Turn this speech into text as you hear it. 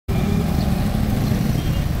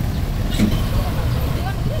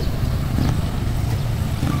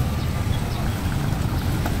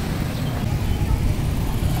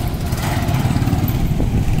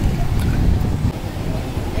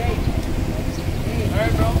Where,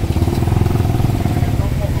 bro?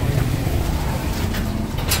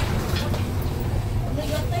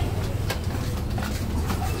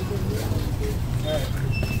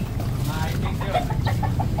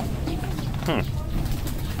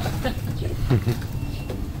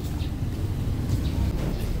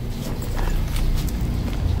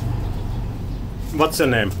 What's your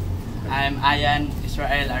name? I'm Ayan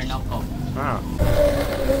Israel Arnoco. Ah.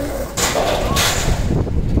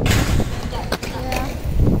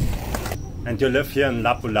 And you live here in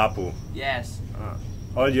Lapu Lapu? Yes. Ah.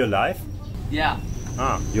 All your life? Yeah.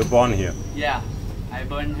 Ah, you're born here? Yeah. I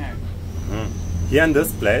born here. Here in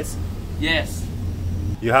this place? Yes.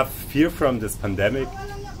 You have fear from this pandemic?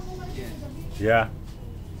 Yeah. Yeah.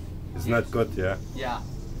 It's not good, yeah? Yeah.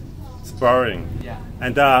 It's boring. Yeah.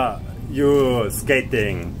 And you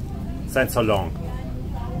skating since how long?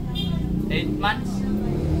 8 months?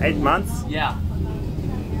 8 months? Yeah.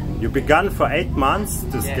 You began for 8 months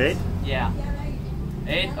to skate? Yeah.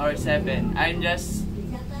 8 or 7. I just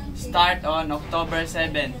start on October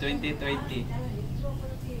 7, 2020.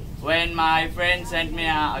 When my friend sent me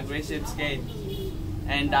an aggressive skate.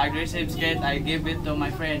 And the aggressive skate, I give it to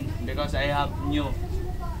my friend because I have new.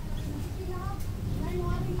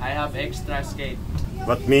 I have extra skate.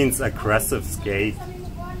 What means aggressive skate?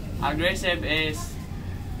 Aggressive is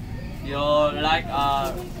you like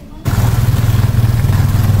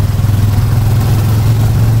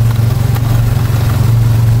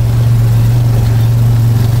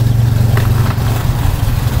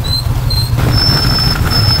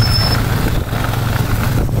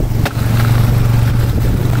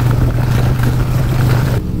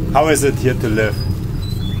How is it here to live?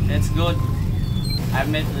 it's good. I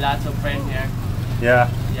met lots of friends here.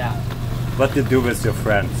 Yeah. Yeah. What do you do with your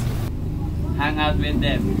friends? Hang out with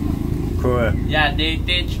them. Cool. Yeah, they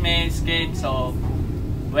teach me skate. So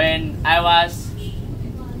when I was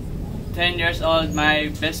 10 years old,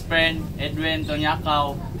 my best friend Edwin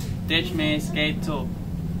Tonyakaw teach me skate too.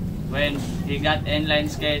 When he got inline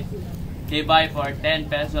skate, he buy for 10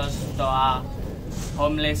 pesos to a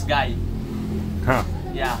homeless guy. Huh.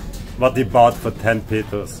 Yeah. What he bought for 10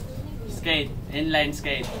 pesos? Skate, inline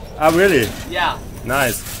skate. Ah, really? Yeah.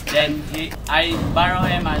 Nice. Then I borrow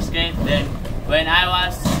him a skate. Then when I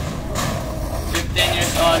was 15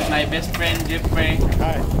 years old, my best friend Jeffrey,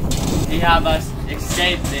 he have a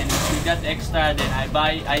skate. Then he got extra. Then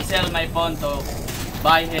I sell my phone to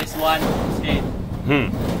buy his one skate.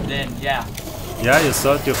 Then yeah. Yeah, you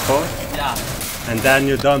sold your phone? Yeah. And then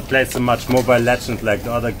you don't play so much Mobile Legends like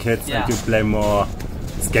the other kids, Yeah. and you play more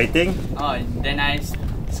skating? Oh, then I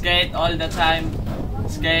skate all the time.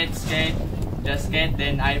 Skate, just skate.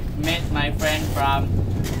 Then I met my friend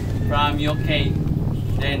from UK.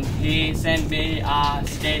 Then he sent me a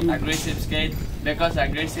skate, aggressive skate, because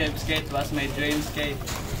aggressive skate was my dream skate.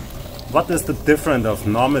 What is the difference of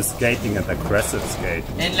normal skating and aggressive skate?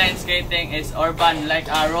 Inline skating is urban, like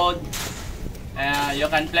a road. You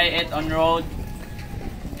can play it on road.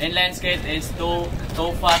 Inline skate is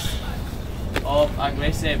too fast of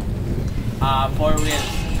aggressive 4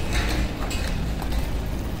 wheels.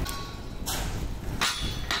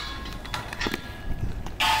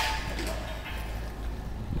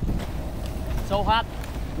 So hot.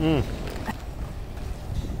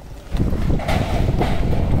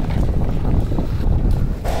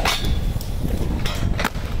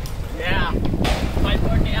 Yeah,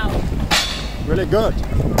 540 out. Really good.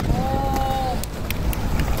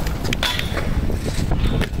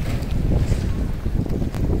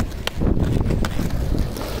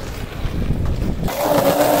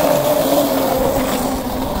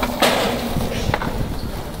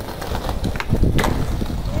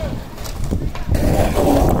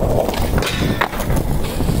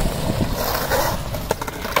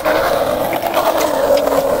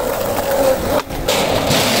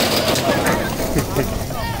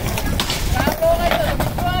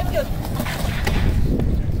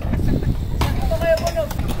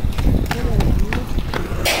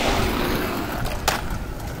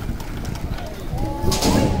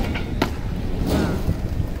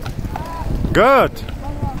 Good.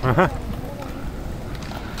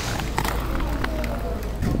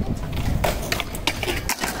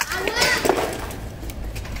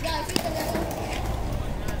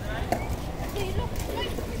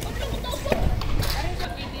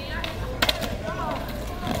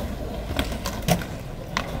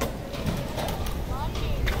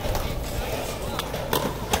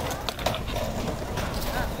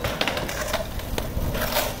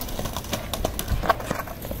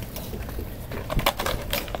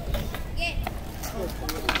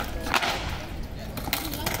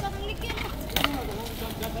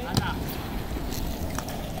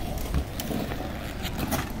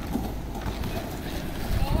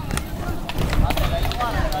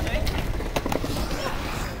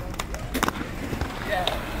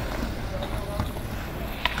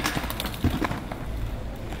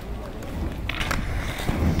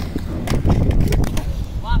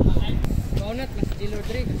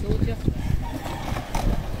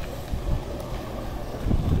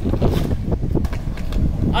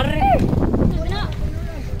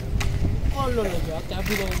 I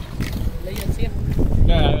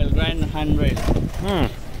will grind 100.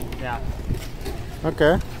 Yeah.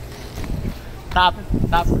 Okay. Top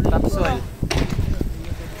soil.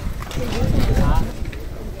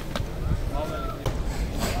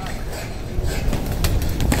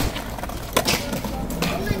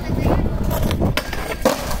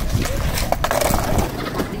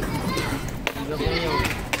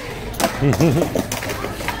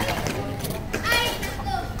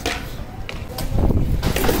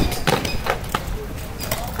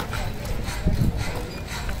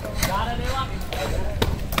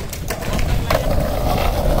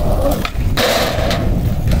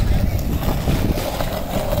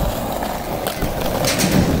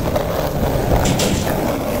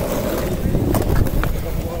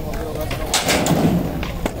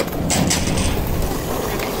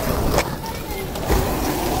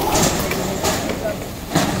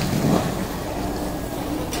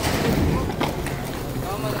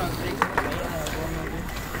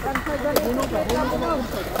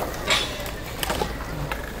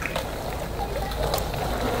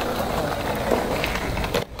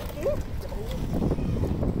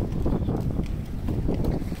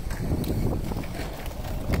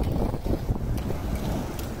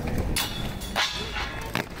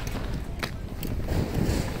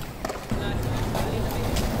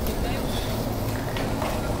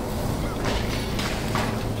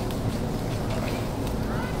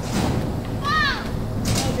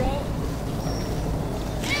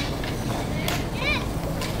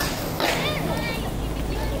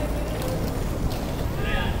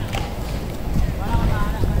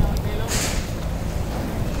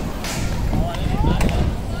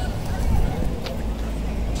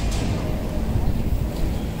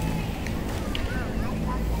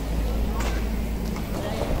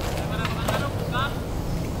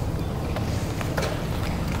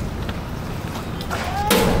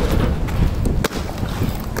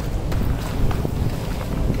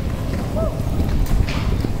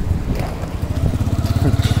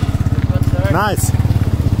 Nice.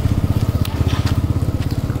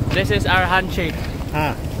 This is our handshake.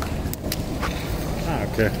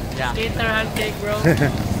 Okay. Yeah. Skater handshake, bro.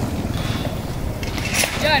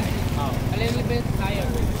 Yan. A little bit higher.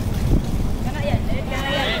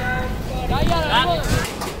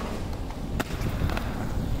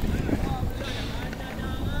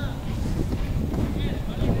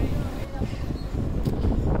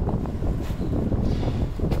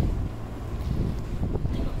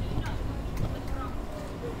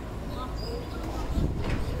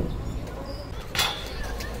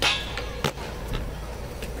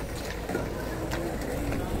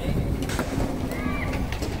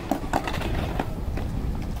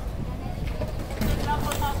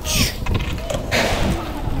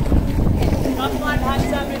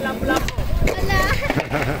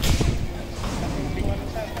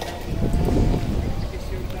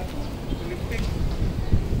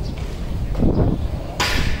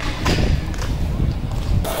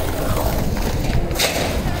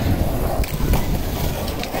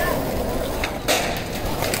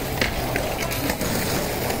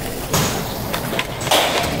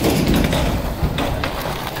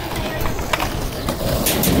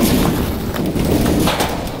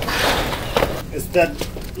 That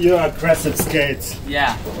your aggressive skates.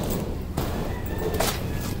 Yeah.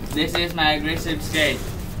 This is my aggressive skate.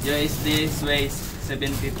 This weighs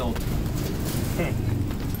 72.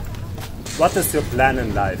 What is your plan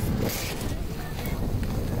in life?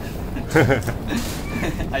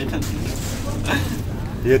 I don't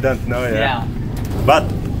know. You don't know yet? Yeah. But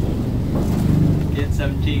Get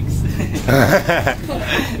some cheeks.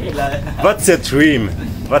 what's your dream?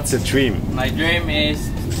 What's your dream? My dream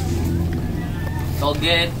is to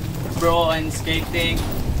get pro in skating.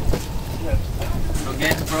 To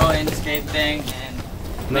get pro in skating and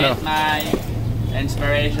meet my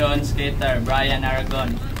inspiration skater,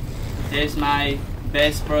 Angel&Dragon. He's my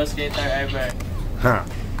best pro skater ever. Huh.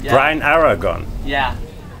 Yeah. Angel&Dragon. Yeah.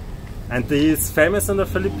 And he is famous in the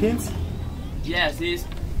Philippines? Yes, he's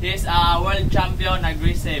a world champion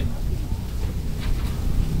aggressive.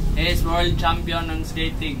 He's world champion on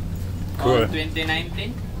skating. Cool. On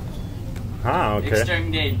 2019. Ah, okay.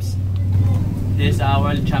 Extreme Games. He's a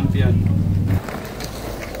world champion.